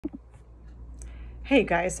Hey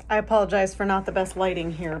guys, I apologize for not the best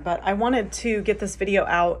lighting here, but I wanted to get this video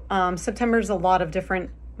out. September's a lot of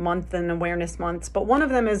different month and awareness months, but one of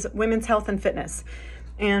them is women's health and fitness.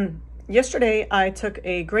 And yesterday I took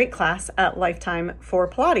a great class at Lifetime for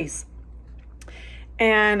Pilates.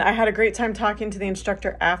 And I had a great time talking to the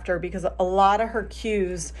instructor after, because a lot of her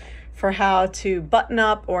cues for how to button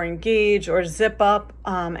up or engage or zip up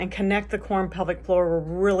and connect the core and pelvic floor were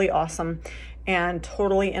really awesome and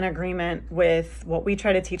totally in agreement with what we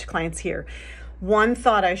try to teach clients here. One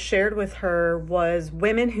thought I shared with her was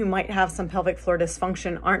women who might have some pelvic floor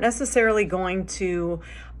dysfunction aren't necessarily going to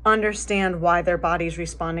understand why their body's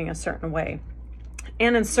responding a certain way,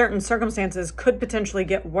 and in certain circumstances could potentially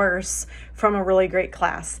get worse from a really great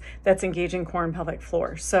class that's engaging core and pelvic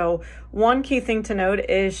floor. So one key thing to note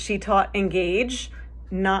is she taught engage,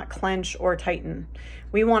 not clench or tighten.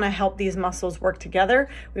 We want to help these muscles work together.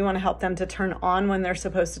 We want to help them to turn on when they're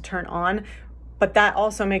supposed to turn on, but that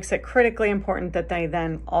also makes it critically important that they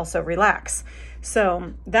then also relax.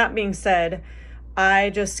 So that being said, I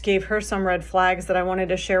just gave her some red flags that I wanted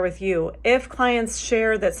to share with you. If clients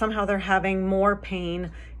share that somehow they're having more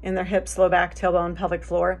pain in their hips, low back, tailbone, pelvic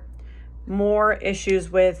floor, more issues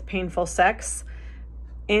with painful sex,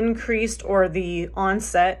 increased or the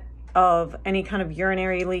onset of any kind of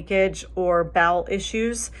urinary leakage or bowel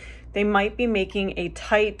issues, they might be making a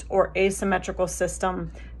tight or asymmetrical system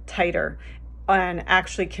tighter and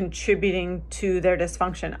actually contributing to their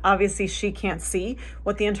dysfunction. Obviously, she can't see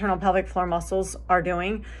what the internal pelvic floor muscles are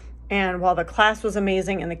doing. And while the class was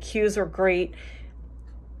amazing and the cues were great,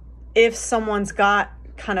 if someone's got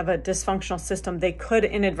kind of a dysfunctional system, they could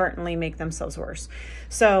inadvertently make themselves worse.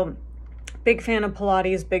 So big fan of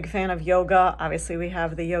Pilates, big fan of yoga. Obviously, we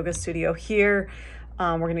have the yoga studio here.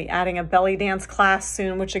 We're going to be adding a belly dance class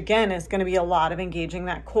soon, which again is going to be a lot of engaging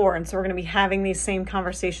that core. And so we're going to be having these same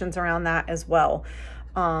conversations around that as well.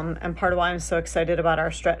 And part of why I'm so excited about our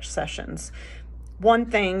stretch sessions. One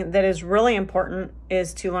thing that is really important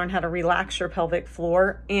is to learn how to relax your pelvic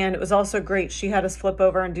floor. And it was also great. She had us flip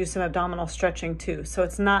over and do some abdominal stretching too. So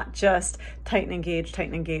it's not just tighten, engage,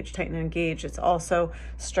 tighten, engage, tighten, engage. It's also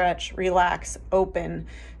stretch, relax, open,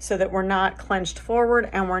 so that we're not clenched forward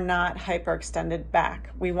and we're not hyperextended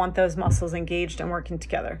back. We want those muscles engaged and working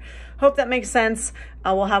together. Hope that makes sense.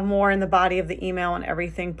 We'll have more in the body of the email and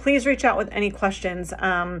everything. Please reach out with any questions.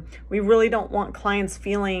 We really don't want clients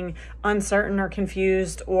feeling uncertain or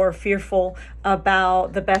confused or fearful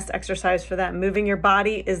about the best exercise for them. Moving your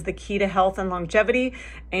body is the key to health and longevity,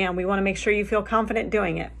 and we want to make sure you feel confident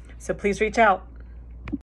doing it. So please reach out.